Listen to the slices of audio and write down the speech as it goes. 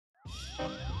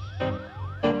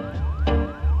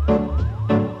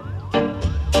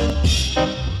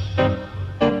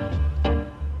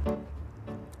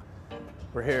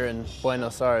We're here in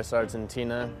Buenos Aires,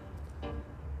 Argentina.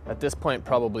 At this point,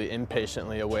 probably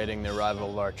impatiently awaiting the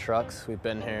arrival of our trucks. We've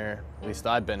been here, at least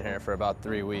I've been here for about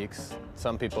 3 weeks.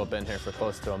 Some people have been here for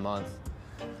close to a month.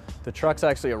 The trucks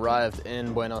actually arrived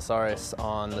in Buenos Aires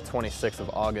on the 26th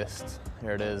of August.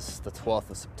 Here it is, the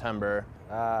 12th of September.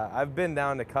 I've been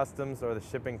down to customs or the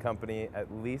shipping company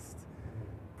at least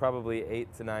probably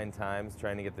 8 to 9 times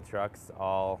trying to get the trucks.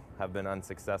 All have been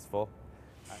unsuccessful.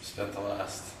 I've spent the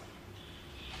last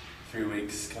 3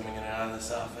 weeks coming in and out of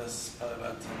this office, probably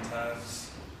about 10 times.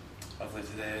 Hopefully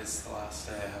today is the last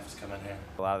day I have to come in here.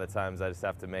 A lot of the times I just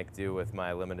have to make do with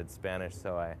my limited Spanish,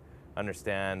 so I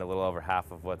understand a little over half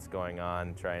of what's going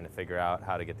on, trying to figure out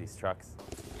how to get these trucks.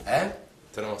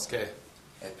 Tenemos que.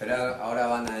 Esperar, ahora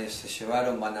se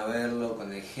llevaron, van a verlo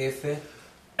con el jefe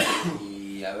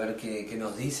y a ver qué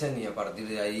nos dicen, y a partir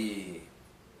de ahí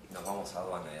nos vamos a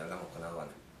aduana y hablamos con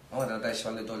aduana. Vamos a tratar de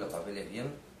llevarle todos los papeles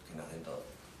bien, que nos den todo.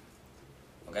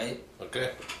 Okay?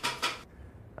 Okay.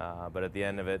 But at the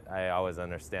end of it, I always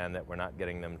understand that we're not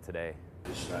getting them today.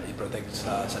 He protects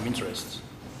some interests,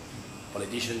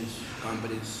 politicians,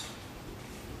 companies.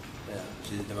 Yeah,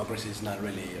 see, democracy is not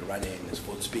really running at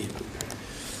full speed.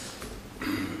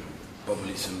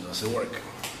 Populism doesn't work.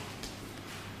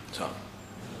 So,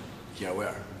 here we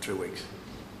are, 3 weeks.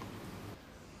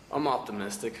 I'm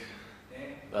optimistic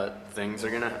that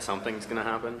something's gonna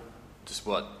happen. Just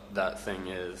what that thing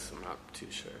is, I'm not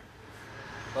too sure.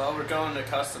 Well, we're going to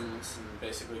customs and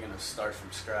basically gonna start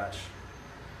from scratch.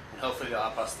 And hopefully the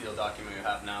apostille document we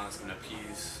have now is gonna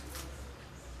appease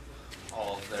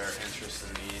all of their interests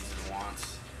and needs and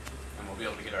wants, and we'll be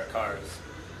able to get our cars.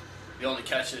 The only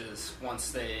catch is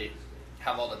once they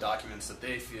have all the documents that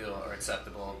they feel are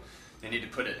acceptable, they need to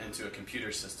put it into a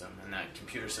computer system, and that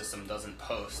computer system doesn't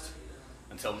post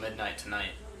until midnight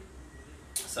tonight.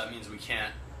 So that means we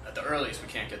can't, at the earliest, we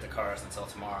can't get the cars until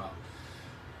tomorrow.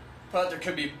 But there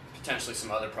could be potentially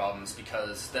some other problems,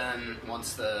 because then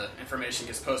once the information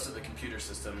gets posted to the computer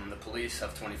system, the police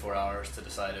have 24 hours to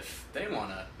decide if they want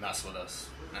to mess with us.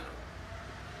 No.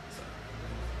 So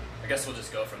I guess we'll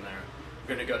just go from there.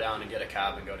 We're going to go down and get a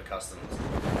cab and go to customs.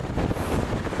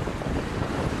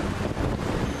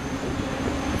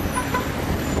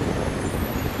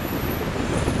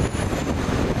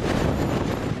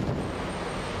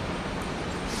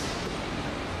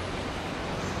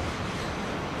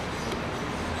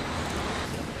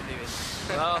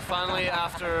 Well, finally,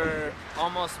 after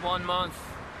almost 1 month,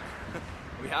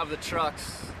 we have the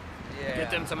trucks. Yeah.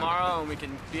 Get them tomorrow and we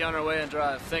can be on our way and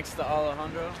drive. Thanks to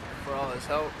Alejandro for all his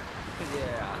help.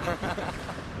 Yeah.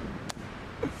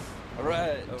 All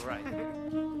right. All right.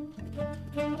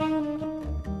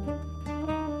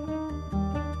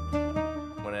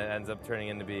 When it ends up turning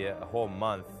into be a whole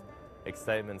month,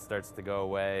 excitement starts to go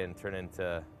away and turn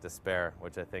into despair,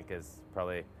 which I think is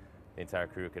probably the entire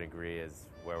crew can agree is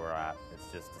where we're at.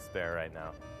 It's just despair right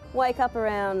now. Wake up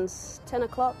around 10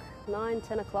 o'clock, 9,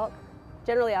 10 o'clock,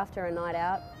 generally after a night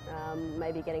out,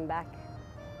 maybe getting back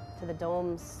to the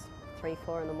dorms 3,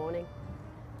 4 in the morning.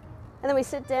 And then we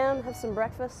sit down, have some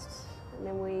breakfast, and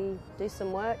then we do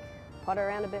some work, potter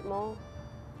around a bit more,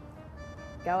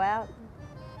 go out,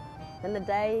 and the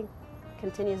day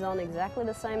continues on exactly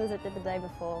the same as it did the day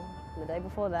before, and the day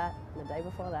before that, and the day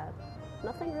before that.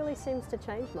 Nothing really seems to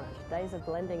change much. Days are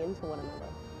blending into one another.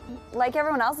 Like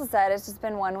everyone else has said, it's just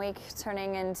been 1 week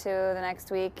turning into the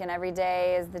next week, and every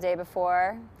day is the day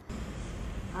before.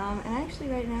 And actually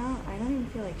right now, I don't even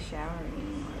feel like showering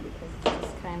anymore, because it's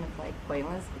just kind of like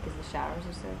pointless because the showers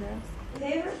are so gross. The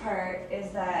favorite part is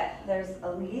that there's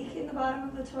a leak in the bottom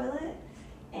of the toilet,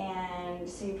 and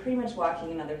so you're pretty much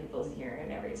walking in other people's urine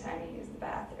every time you use the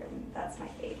bathroom. That's my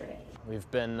favorite. We've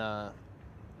been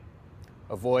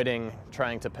avoiding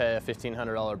trying to pay a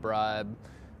 $1,500 bribe.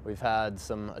 We've had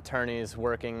some attorneys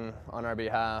working on our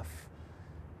behalf.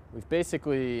 We've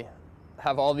basically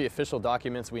have all the official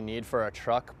documents we need for our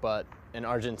truck, but in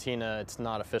Argentina it's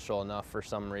not official enough for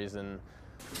some reason.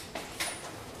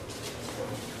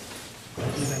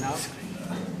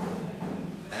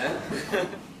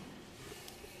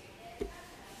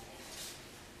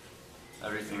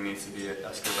 Everything needs to be at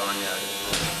Escadona.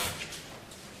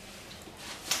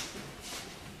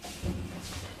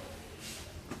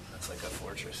 That's like a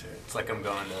fortress here. It's like I'm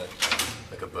going to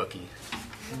like a bookie.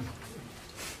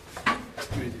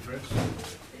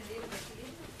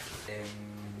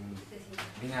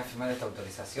 Vine a firmar esta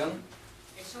autorización.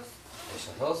 Ellos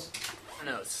dos. I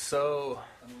don't know, it's so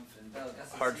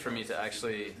hard for me to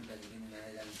actually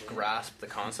grasp the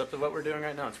concept of what we're doing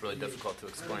right now. It's really difficult to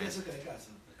explain.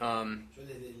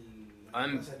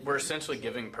 We're essentially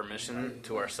giving permission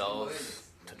to ourselves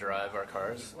to drive our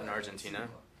cars in Argentina.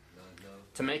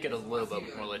 To make it a little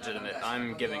bit more legitimate,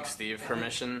 I'm giving Steve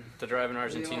permission to drive in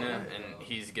Argentina, and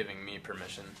he's giving me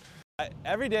permission.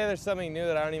 Every day there's something new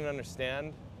that I don't even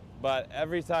understand, but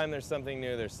every time there's something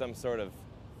new, there's some sort of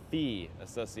fee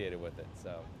associated with it.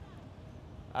 So,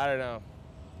 I don't know.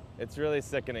 It's really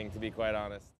sickening, to be quite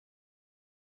honest.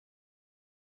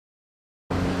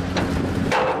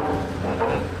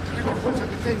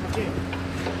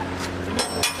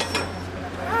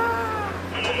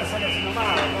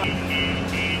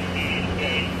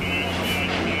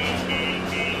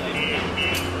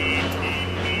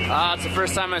 It's the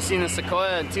first time I've seen a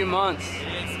sequoia in 2 months.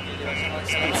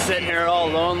 Been sitting here all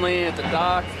lonely at the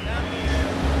dock.